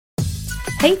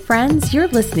Hey friends, you're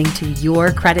listening to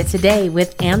Your Credit Today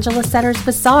with Angela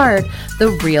Setters-Bassard, the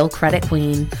real credit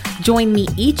queen. Join me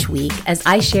each week as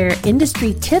I share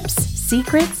industry tips,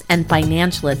 secrets, and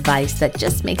financial advice that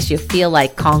just makes you feel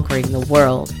like conquering the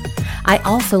world. I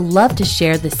also love to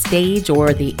share the stage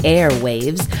or the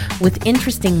airwaves with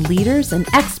interesting leaders and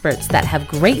experts that have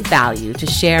great value to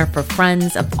share for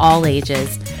friends of all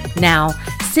ages. Now,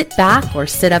 sit back or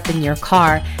sit up in your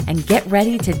car and get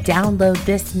ready to download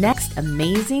this next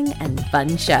amazing and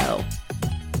fun show.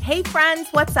 Hey friends,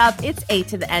 what's up? It's A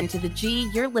to the N to the G.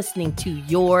 You're listening to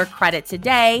Your Credit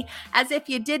Today. As if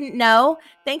you didn't know,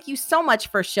 thank you so much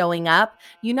for showing up.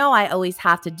 You know I always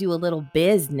have to do a little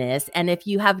business, and if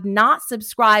you have not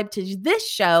subscribed to this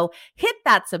show, hit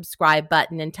that subscribe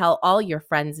button and tell all your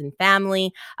friends and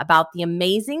family about the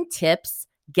amazing tips,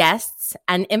 guests,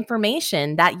 and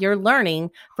information that you're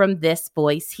learning from this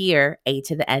voice here, A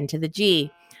to the N to the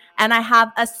G. And I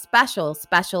have a special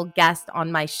guest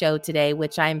on my show today,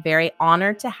 which I am very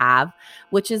honored to have,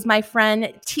 which is my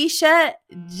friend Tisha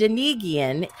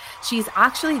Janigian. She's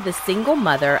actually the single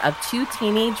mother of 2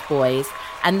 teenage boys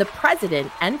and the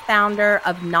president and founder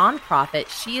of nonprofit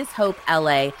She Is Hope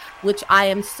LA, which I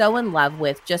am so in love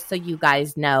with, just so you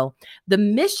guys know. The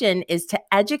mission is to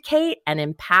educate and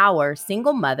empower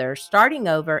single mothers starting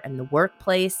over in the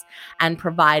workplace and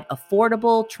provide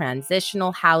affordable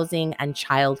transitional housing and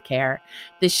childcare.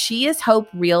 The She Is Hope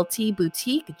Realty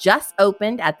Boutique just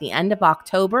opened at the end of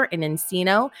October in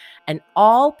Encino, and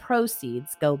all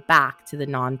proceeds go back to the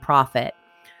nonprofit.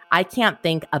 I can't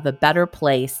think of a better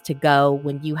place to go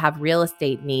when you have real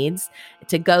estate needs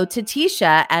to go to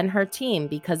Tisha and her team,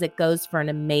 because it goes for an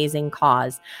amazing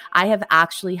cause. I have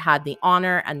actually had the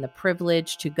honor and the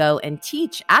privilege to go and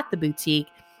teach at the boutique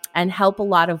and help a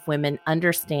lot of women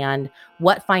understand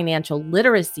what financial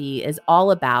literacy is all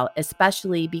about,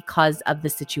 especially because of the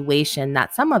situation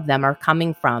that some of them are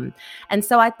coming from. And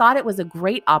so I thought it was a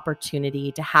great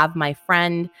opportunity to have my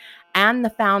friend and the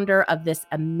founder of this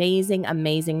amazing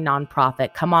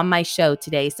nonprofit come on my show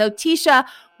today. So Tisha,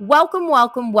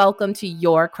 welcome to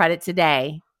Your Credit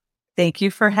Today. Thank you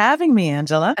for having me,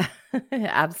 Angela.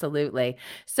 Absolutely.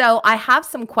 So I have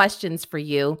some questions for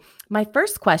you. My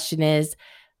first question is,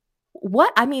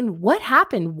 what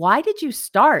happened? Why did you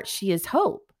start She Is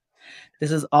Hope?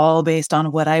 This is all based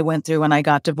on what I went through when I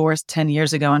got divorced 10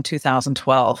 years ago in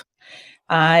 2012.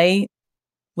 I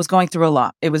was going through a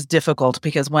lot. It was difficult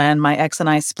because when my ex and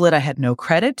I split, I had no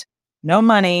credit, no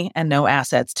money, and no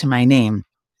assets to my name.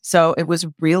 So it was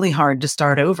really hard to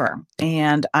start over.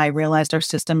 And I realized our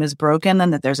system is broken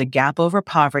and that there's a gap over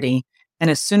poverty. And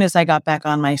as soon as I got back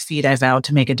on my feet, I vowed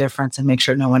to make a difference and make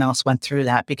sure no one else went through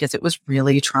that, because it was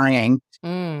really trying.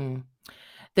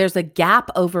 There's a gap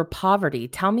over poverty.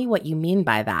 Tell me what you mean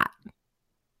by that.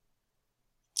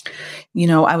 You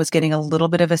know, I was getting a little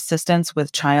bit of assistance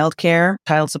with child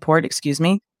support,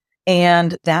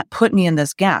 and that put me in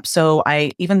this gap. So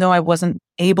even though I wasn't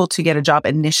able to get a job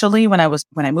initially, when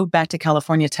I moved back to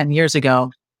California 10 years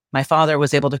ago, my father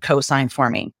was able to co-sign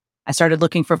for me. I started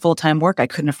looking for full-time work. I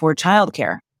couldn't afford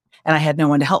childcare, and I had no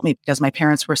one to help me because my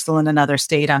parents were still in another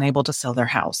state, unable to sell their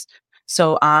house.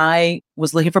 So I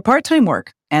was looking for part-time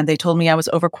work, and they told me I was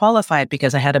overqualified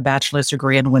because I had a bachelor's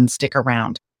degree and wouldn't stick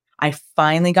around. I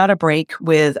finally got a break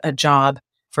with a job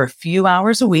for a few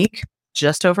hours a week,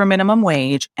 just over minimum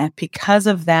wage. And because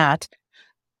of that,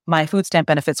 my food stamp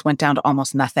benefits went down to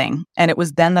almost nothing. And it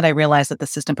was then that I realized that the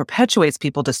system perpetuates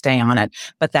people to stay on it.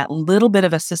 But that little bit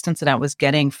of assistance that I was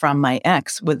getting from my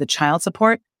ex with the child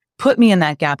support put me in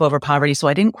that gap over poverty. So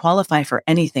I didn't qualify for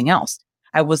anything else.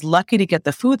 I was lucky to get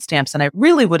the food stamps, and I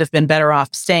really would have been better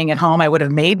off staying at home. I would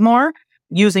have made more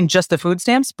using just the food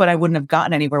stamps, but I wouldn't have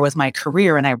gotten anywhere with my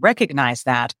career. And I recognized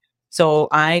that. So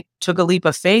I took a leap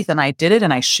of faith and I did it.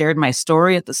 And I shared my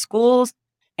story at the schools.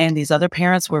 And these other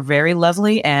parents were very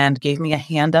lovely and gave me a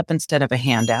hand up instead of a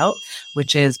handout,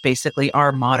 which is basically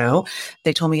our motto.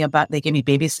 They gave me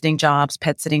babysitting jobs,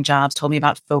 pet sitting jobs, told me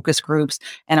about focus groups.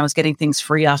 And I was getting things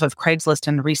free off of Craigslist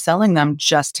and reselling them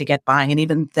just to get by. And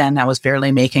even then I was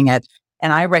barely making it.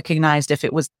 And I recognized if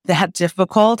it was that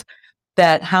difficult,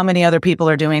 that how many other people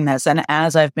are doing this. And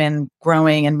as I've been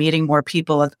growing and meeting more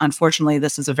people, unfortunately,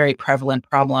 this is a very prevalent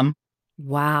problem.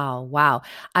 Wow.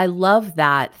 I love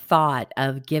that thought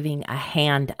of giving a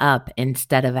hand up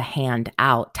instead of a hand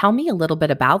out. Tell me a little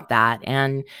bit about that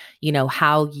and,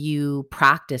 how you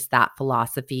practice that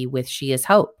philosophy with She Is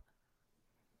Hope.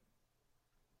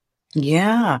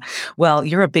 Yeah. Well,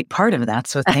 you're a big part of that,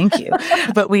 so thank you.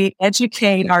 But we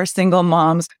educate our single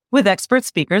moms with expert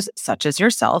speakers, such as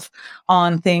yourself,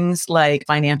 on things like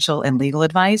financial and legal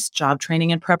advice, job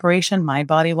training and preparation, mind,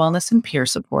 body wellness, and peer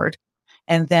support.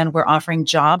 And then we're offering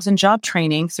jobs and job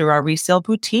training through our resale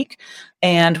boutique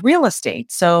and real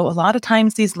estate. So a lot of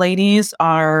times these ladies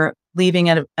are leaving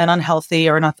an unhealthy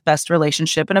or not the best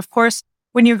relationship. And of course,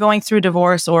 when you're going through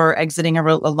divorce or exiting a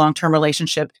long-term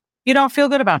relationship, you don't feel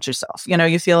good about yourself.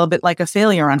 You feel a bit like a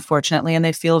failure, unfortunately, and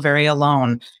they feel very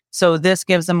alone. So this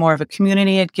gives them more of a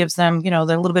community. It gives them, a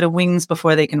little bit of wings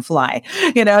before they can fly.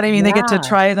 You know what I mean? They get to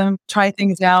Yeah. try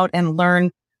things out and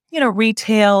learn,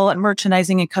 retail and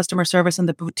merchandising and customer service in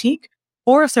the boutique.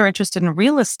 Or if they're interested in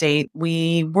real estate,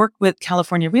 we work with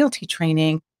California Realty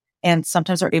Training and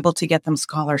sometimes are able to get them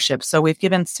scholarships. So we've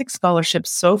given 6 scholarships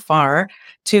so far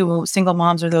to single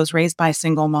moms or those raised by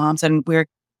single moms. And we're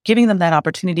giving them that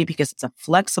opportunity because it's a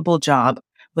flexible job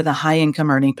with a high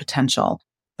income earning potential.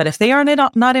 But if they are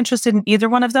not interested in either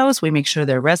one of those, we make sure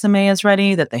their resume is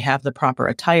ready, that they have the proper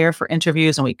attire for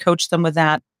interviews, and we coach them with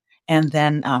that, and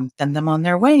then send them on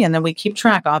their way. And then we keep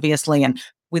track, obviously, and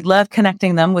we love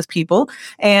connecting them with people.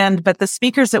 But the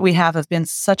speakers that we have been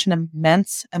such an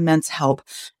immense, immense help.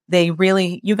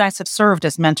 You guys have served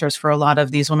as mentors for a lot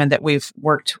of these women that we've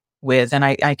worked with, and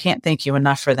I can't thank you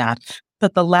enough for that.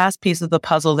 But the last piece of the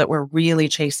puzzle that we're really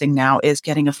chasing now is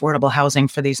getting affordable housing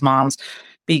for these moms,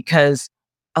 because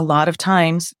a lot of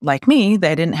times, like me,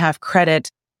 they didn't have credit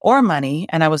or money.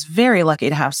 And I was very lucky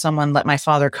to have someone let my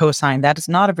father co-sign. That is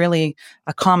not really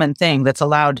a common thing that's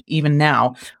allowed even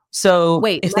now. So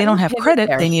Wait, if let they me don't have pivot credit,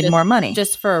 there they need more money.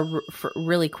 just for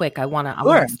really quick. I want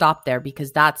Sure. to stop there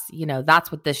because that's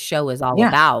what this show is all Yeah.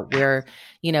 about. Where,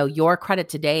 your credit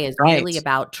today is really Right.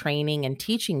 about training and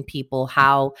teaching people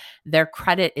how their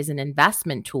credit is an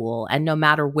investment tool. And no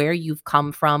matter where you've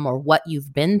come from or what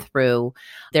you've been through,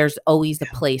 there's always a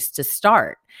place to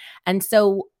start. And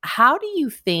so how do you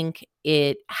think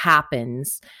it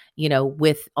happens,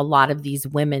 with a lot of these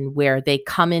women where they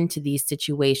come into these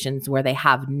situations where they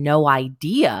have no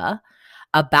idea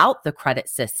about the credit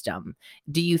system?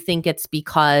 Do you think it's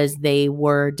because they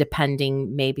were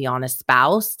depending maybe on a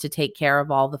spouse to take care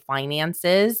of all the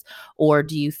finances? Or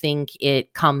do you think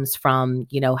it comes from,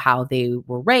 how they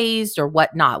were raised or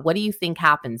whatnot? What do you think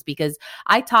happens? Because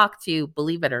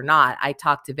believe it or not, I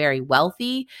talk to very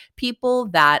wealthy people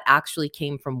that actually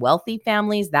came from wealthy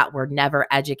families that were never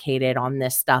educated on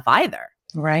this stuff either.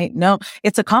 Right. No,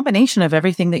 it's a combination of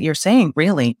everything that you're saying,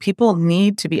 really. People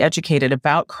need to be educated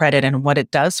about credit and what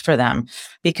it does for them,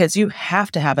 because you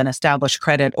have to have an established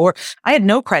credit. Or I had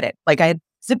no credit. Like I had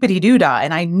zippity doodah,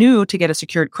 and I knew to get a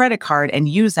secured credit card and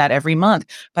use that every month.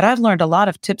 But I've learned a lot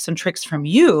of tips and tricks from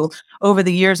you over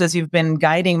the years as you've been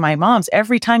guiding my moms.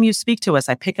 Every time you speak to us,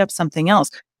 I pick up something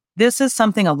else. This is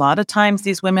something a lot of times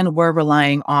these women were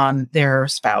relying on their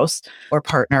spouse or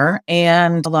partner,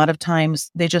 and a lot of times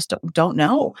they just don't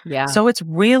know. Yeah. So it's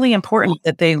really important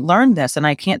that they learn this, and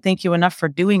I can't thank you enough for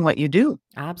doing what you do.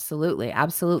 Absolutely.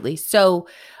 Absolutely. So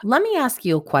let me ask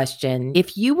you a question.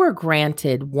 If you were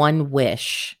granted one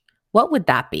wish, what would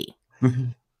that be?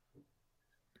 Mhm.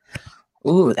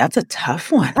 Ooh, that's a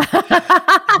tough one.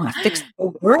 I want to fix the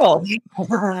world.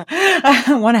 I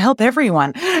want to help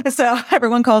everyone. So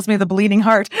everyone calls me the bleeding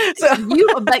heart. So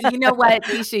But you know what,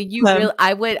 Tisha,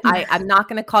 I'm not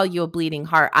going to call you a bleeding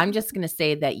heart. I'm just going to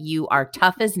say that you are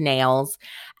tough as nails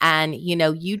and,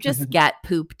 you just get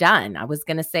poop done. I was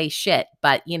going to say shit,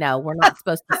 but we're not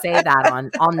supposed to say that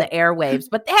on the airwaves,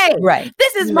 but hey, right.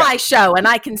 This is my show and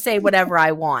I can say whatever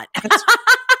I want.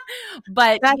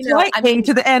 But that's right. I mean,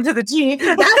 to the end of the G.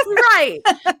 That's right.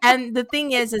 And the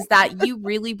thing is that you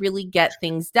really, really get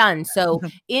things done. So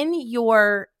in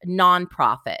your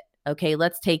nonprofit, okay,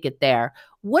 let's take it there.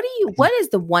 What is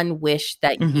the one wish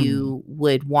that you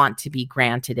would want to be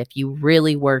granted if you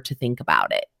really were to think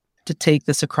about it? To take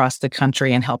this across the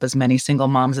country and help as many single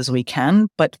moms as we can.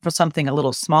 But for something a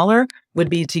little smaller would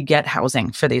be to get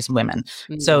housing for these women.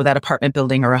 So that apartment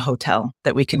building or a hotel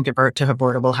that we can convert to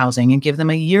affordable housing and give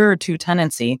them a year or two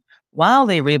tenancy while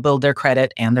they rebuild their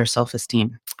credit and their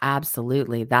self-esteem.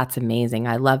 Absolutely. That's amazing.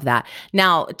 I love that.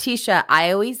 Now, Tisha,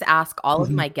 I always ask all of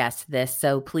my guests this,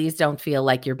 so please don't feel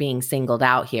like you're being singled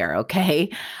out here, okay?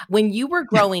 When you were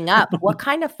growing up, what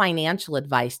kind of financial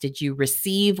advice did you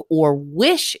receive or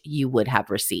wish you would have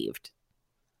received?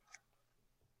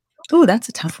 Ooh, that's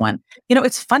a tough one.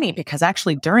 It's funny because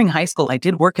actually during high school, I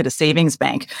did work at a savings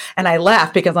bank, and I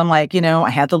laughed because I'm like, I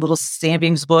had the little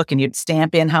savings book and you'd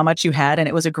stamp in how much you had, and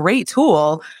it was a great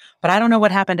tool, but I don't know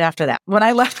what happened after that. When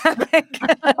I left that bank,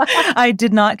 I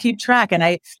did not keep track. And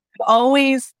I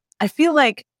feel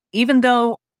like even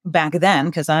though back then,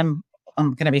 because I'm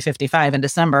going to be 55 in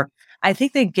December, I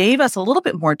think they gave us a little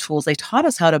bit more tools. They taught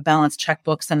us how to balance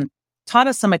checkbooks and taught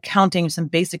us some accounting, some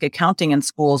basic accounting in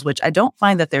schools, which I don't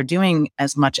find that they're doing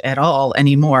as much at all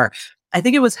anymore. I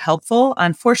think it was helpful.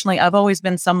 Unfortunately, I've always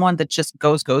been someone that just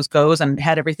goes and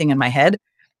had everything in my head.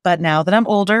 But now that I'm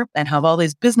older and have all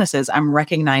these businesses, I'm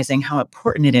recognizing how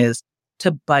important it is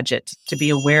to budget, to be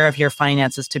aware of your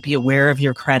finances, to be aware of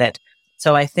your credit.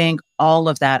 So I think all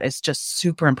of that is just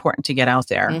super important to get out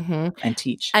there Mm-hmm. and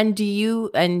teach. And do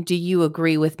you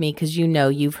agree with me? Because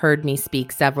you've heard me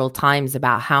speak several times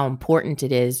about how important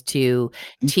it is to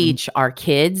Mhm. teach our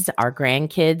kids, our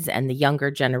grandkids, and the younger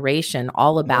generation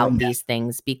all Oh, about yeah. these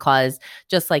things. Because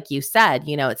just like you said,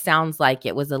 it sounds like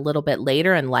it was a little bit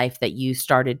later in life that you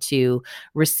started to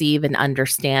receive an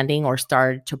understanding or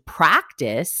started to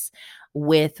practice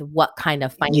with what kind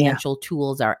of Yeah. financial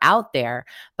tools are out there.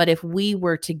 But if we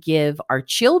were to give our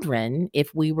children,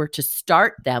 if we were to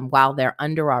start them while they're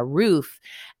under our roof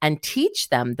and teach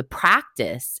them the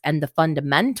practice and the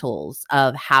fundamentals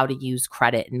of how to use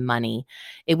credit and money,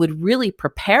 it would really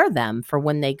prepare them for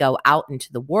when they go out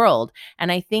into the world.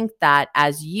 And I think that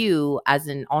as you, as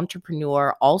an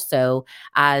entrepreneur, also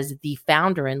as the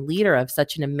founder and leader of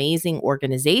such an amazing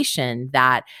organization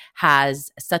that has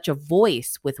such a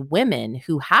voice with women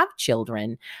who have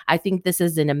children, I think this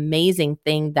is an amazing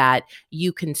thing that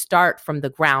you can start from the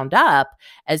ground up.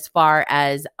 As far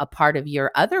as a part of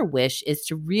your other wish is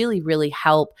to really, really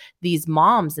help these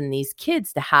moms and these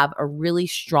kids to have a really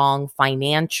strong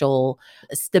financial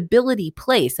stability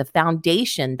place, a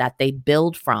foundation that they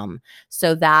build from,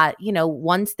 so that,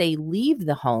 once they leave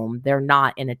the home, they're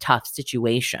not in a tough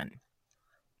situation.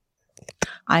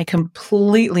 I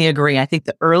completely agree. I think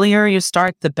the earlier you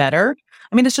start, the better.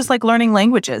 I mean, it's just like learning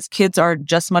languages. Kids are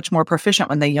just much more proficient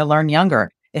when they learn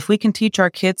younger. If we can teach our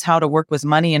kids how to work with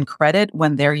money and credit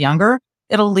when they're younger,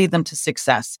 it'll lead them to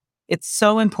success. It's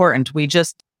so important.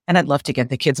 And I'd love to get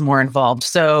the kids more involved.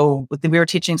 So we were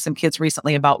teaching some kids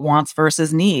recently about wants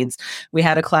versus needs. We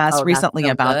had a class Oh, that's recently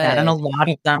so about that, and a good. lot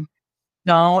of them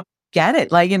don't get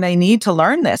it. And they need to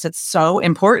learn this. It's so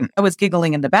important. I was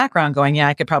giggling in the background going, yeah,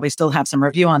 I could probably still have some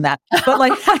review on that. But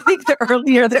I think the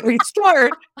earlier that we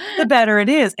start, the better it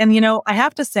is. And, I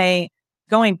have to say,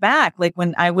 going back,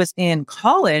 when I was in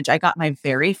college, I got my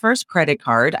very first credit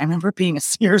card. I remember being a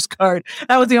Sears card.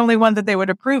 That was the only one that they would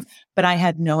approve, but I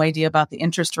had no idea about the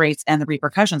interest rates and the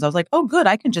repercussions. I was like, oh, good.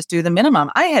 I can just do the minimum.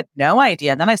 I had no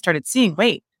idea. Then I started seeing,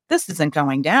 wait, this isn't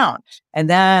going down. And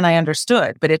then I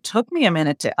understood, but it took me a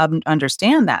minute to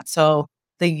understand that. So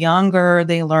the younger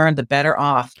they learn, the better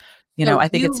off. So I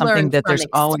think you it's something learned that from there's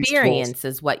always tools. experience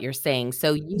is what you're saying.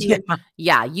 So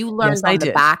Yeah. you Yes, learned I on the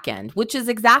did. back end, which is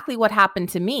exactly what happened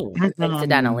to me, Mhm.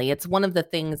 coincidentally. It's one of the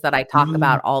things that I talk Mhm.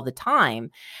 about all the time.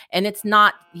 And it's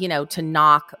not, to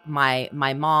knock my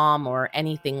mom or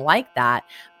anything like that,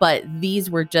 but these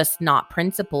were just not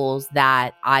principles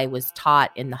that I was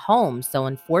taught in the home. So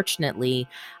unfortunately,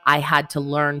 I had to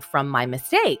learn from my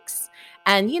mistakes.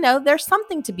 And, there's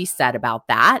something to be said about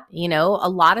that. A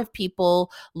lot of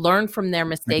people learn from their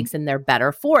mistakes and they're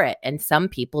better for it. And some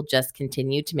people just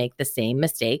continue to make the same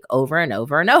mistake over and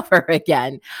over and over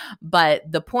again.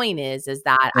 But the point is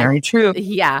that Very true.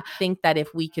 I think that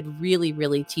if we could really,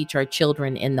 really teach our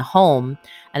children in the home,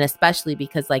 and especially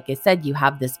because, like I said, you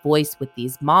have this voice with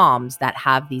these moms that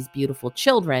have these beautiful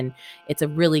children, it's a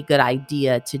really good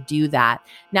idea to do that.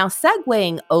 Now,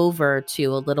 segueing over to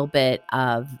a little bit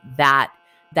of that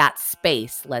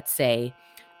space, let's say,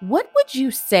 what would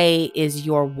you say is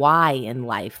your why in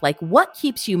life? Like, what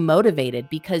keeps you motivated?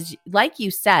 Because, like you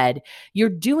said, you're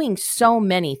doing so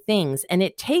many things and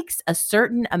it takes a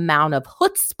certain amount of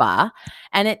chutzpah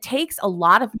and it takes a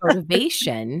lot of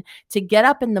motivation to get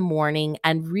up in the morning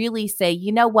and really say,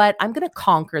 you know what, I'm going to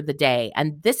conquer the day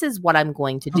and this is what I'm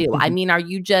going to do. I mean, are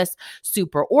you just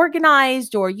super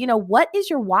organized or, what is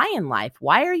your why in life?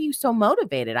 Why are you so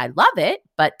motivated? I love it,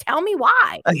 but tell me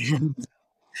why.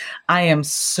 I am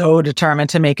so determined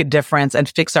to make a difference and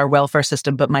fix our welfare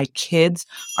system, but my kids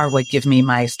are what give me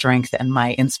my strength and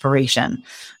my inspiration.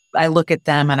 I look at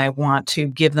them and I want to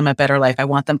give them a better life. I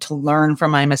want them to learn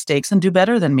from my mistakes and do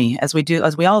better than me, as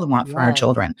we all want for our Yes.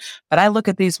 children. But I look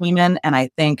at these women and I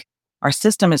think our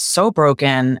system is so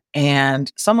broken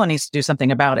and someone needs to do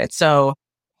something about it. So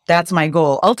that's my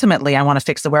goal. Ultimately, I want to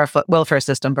fix the welfare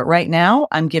system. But right now,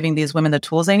 I'm giving these women the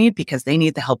tools they need because they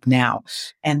need the help now.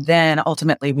 And then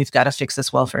ultimately, we've got to fix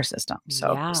this welfare system.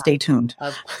 So Yeah. stay tuned.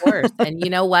 Of course. And you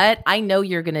know what? I know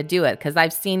you're going to do it because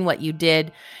I've seen what you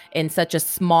did in such a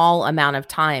small amount of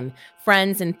time.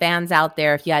 Friends and fans out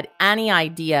there, if you had any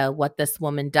idea what this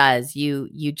woman does, you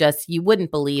wouldn't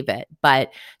believe it.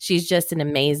 But she's just an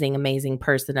amazing, amazing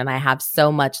person. And I have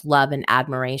so much love and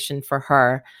admiration for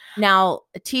her. Now,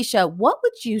 Tisha, what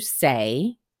would you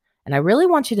say? And I really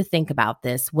want you to think about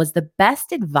this, was the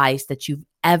best advice that you've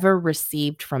ever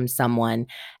received from someone?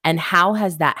 And how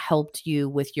has that helped you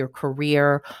with your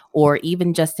career or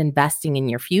even just investing in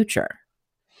your future?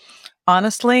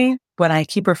 Honestly, what I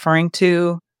keep referring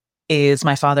to is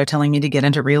my father telling me to get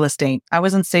into real estate. I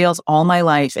was in sales all my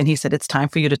life, and he said, it's time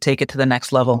for you to take it to the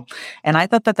next level. And I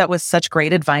thought that that was such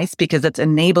great advice because it's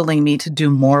enabling me to do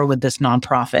more with this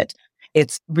nonprofit.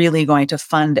 It's really going to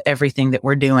fund everything that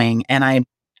we're doing. And I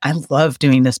love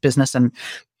doing this business. And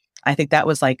I think that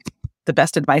was like the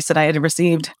best advice that I had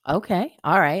received. Okay.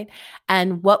 All right.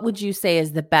 And what would you say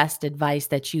is the best advice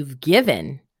that you've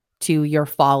given to your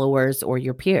followers or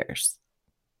your peers?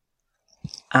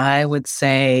 I would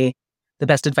say the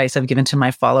best advice I've given to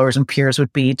my followers and peers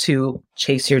would be to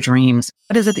chase your dreams.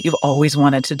 What is it that you've always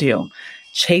wanted to do?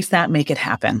 Chase that, make it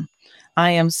happen.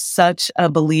 I am such a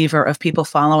believer of people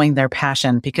following their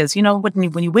passion because,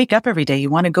 when you wake up every day, you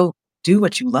want to go do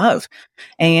what you love.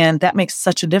 And that makes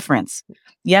such a difference.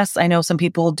 Yes, I know some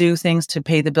people do things to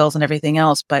pay the bills and everything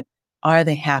else, but are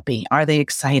they happy? Are they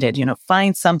excited?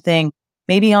 Find something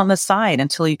maybe on the side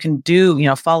until you can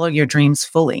follow your dreams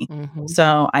fully. Mhm.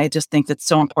 So I just think that's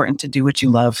so important to do what you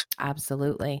love.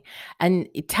 Absolutely. And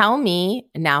tell me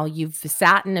now, you've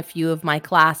sat in a few of my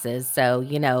classes. So,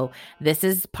 this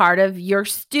is part of your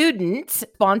student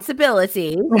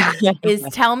responsibility is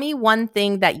tell me one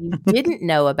thing that you didn't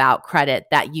know about credit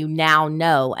that you now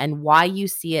know and why you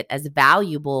see it as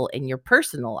valuable in your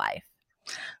personal life.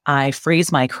 I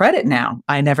freeze my credit now.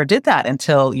 I never did that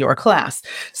until your class.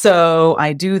 So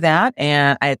I do that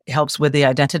and it helps with the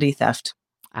identity theft.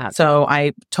 Uh, So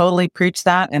I totally preach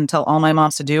that and tell all my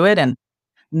moms to do it. And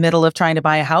middle of trying to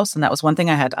buy a house. And that was one thing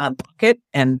I had to unbook it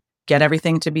and get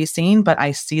everything to be seen. But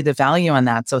I see the value in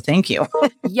that. So thank you.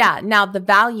 yeah. Now, the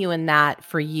value in that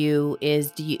for you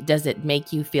is does it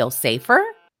make you feel safer?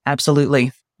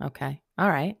 Absolutely. Okay. All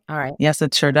right. All right. Yes,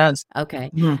 it sure does. Okay.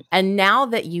 Mhm. And now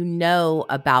that you know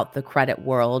about the credit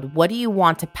world, what do you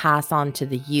want to pass on to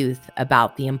the youth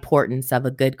about the importance of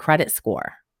a good credit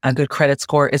score? A good credit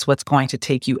score is what's going to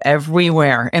take you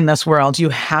everywhere in this world. You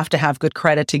have to have good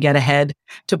credit to get ahead,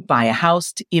 to buy a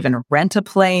house, to even rent a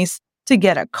place, to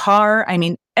get a car. I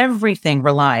mean, everything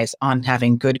relies on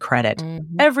having good credit. Mhm.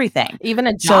 Everything. Even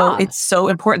a So job. it's so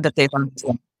important that they learn.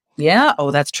 Yeah.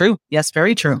 Oh, that's true. Yes,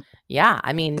 very true. Yeah,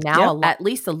 I mean, Yep. now at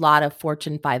least a lot of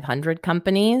Fortune 500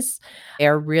 companies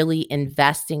are really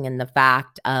investing in the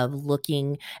fact of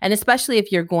looking, and especially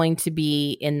if you're going to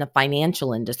be in the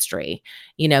financial industry,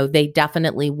 they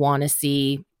definitely want to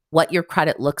see what your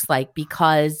credit looks like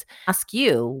because ask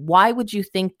you, why would you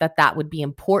think that that would be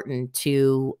important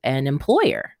to an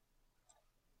employer?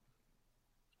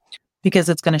 Because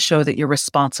it's going to show that you're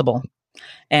responsible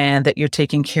and that you're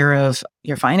taking care of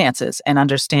your finances and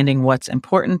understanding what's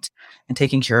important and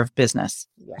taking care of business.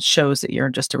 Yeah. It shows that you're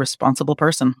just a responsible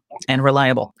person and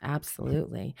reliable.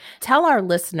 Absolutely. Tell our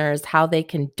listeners how they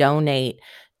can donate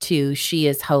to She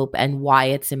is Hope and why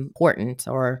it's important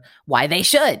or why they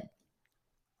should.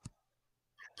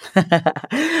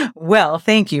 Well,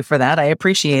 thank you for that. I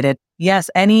appreciate it. Yes,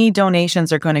 any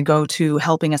donations are going to go to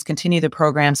helping us continue the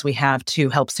programs we have to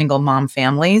help single mom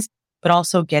families, but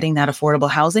also getting that affordable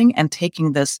housing and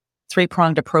taking this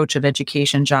three-pronged approach of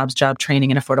education, jobs, job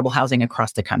training, and affordable housing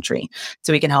across the country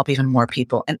so we can help even more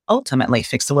people and ultimately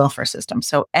fix the welfare system.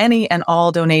 So any and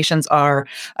all donations are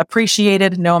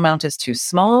appreciated. No amount is too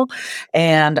small.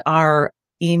 And our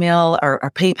email,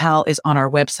 our PayPal is on our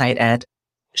website at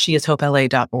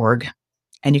sheishopela.org.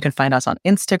 And you can find us on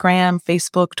Instagram,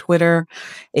 Facebook, Twitter.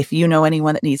 If you know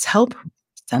anyone that needs help,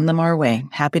 send them our way.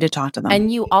 Happy to talk to them.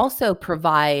 And you also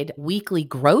provide weekly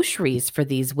groceries for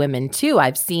these women too.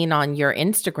 I've seen on your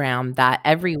Instagram that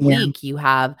every week you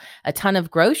have a ton of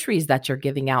groceries that you're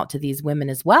giving out to these women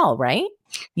as well, right?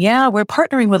 Yeah, we're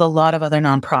partnering with a lot of other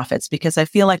nonprofits because I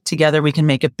feel like together we can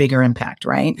make a bigger impact,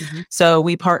 right? Mhm. So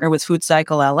we partner with Food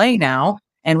Cycle LA now,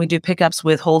 and we do pickups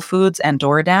with Whole Foods and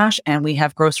DoorDash, and we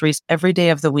have groceries every day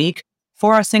of the week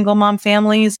for our single mom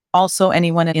families, also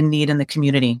anyone in need in the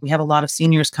community. We have a lot of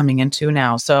seniors coming in too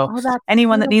now. So Oh, that's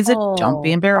anyone that needs it, don't be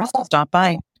beautiful. embarrassed. Stop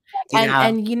by.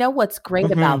 And you know what's great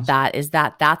Mhm. about that is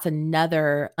that that's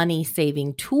another money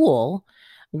saving tool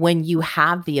when you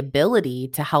have the ability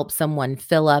to help someone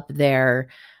fill up their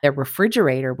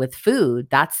refrigerator with food,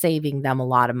 that's saving them a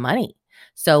lot of money.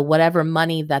 So whatever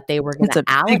money that they were going It's to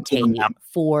a big deal allocate now.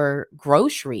 for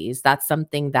groceries, that's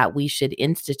something that we should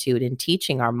institute in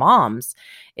teaching our moms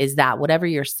is that whatever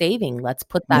you're saving, let's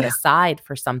put that Yeah, aside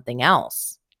for something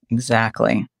else.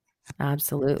 exactly.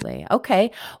 Absolutely. Okay.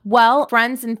 Well,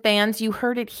 friends and fans, you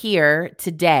heard it here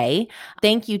today.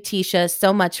 Thank you, Tisha,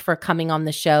 so much for coming on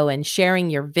the show and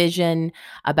sharing your vision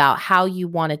about how you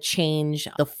want to change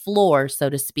the floor,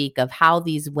 so to speak, of how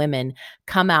these women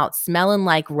come out smelling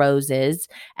like roses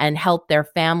and help their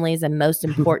families and, most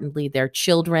importantly, their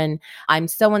children. I'm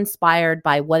so inspired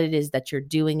by what it is that you're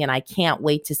doing, and I can't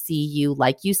wait to see you,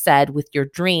 like you said, with your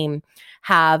dream,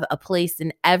 have a place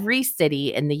in every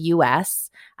city in the U.S.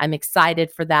 I'm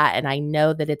excited for that. And I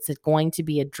know that it's going to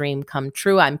be a dream come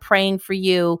true. I'm praying for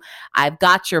you. I've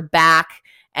got your back.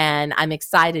 And I'm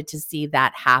excited to see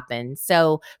that happen.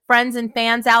 So, friends and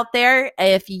fans out there,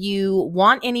 if you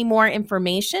want any more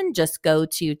information, just go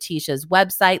to Tisha's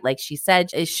website. Like she said,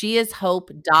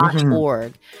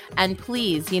 sheishope.org. And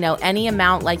please, any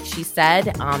amount, like she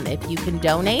said, if you can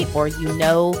donate, or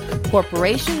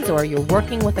corporations, or you're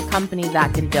working with a company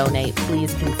that can donate,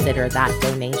 please consider that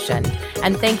donation.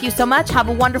 And thank you so much. Have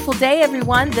a wonderful day,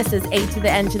 everyone. This is A to the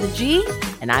N to the G,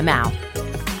 and I'm out.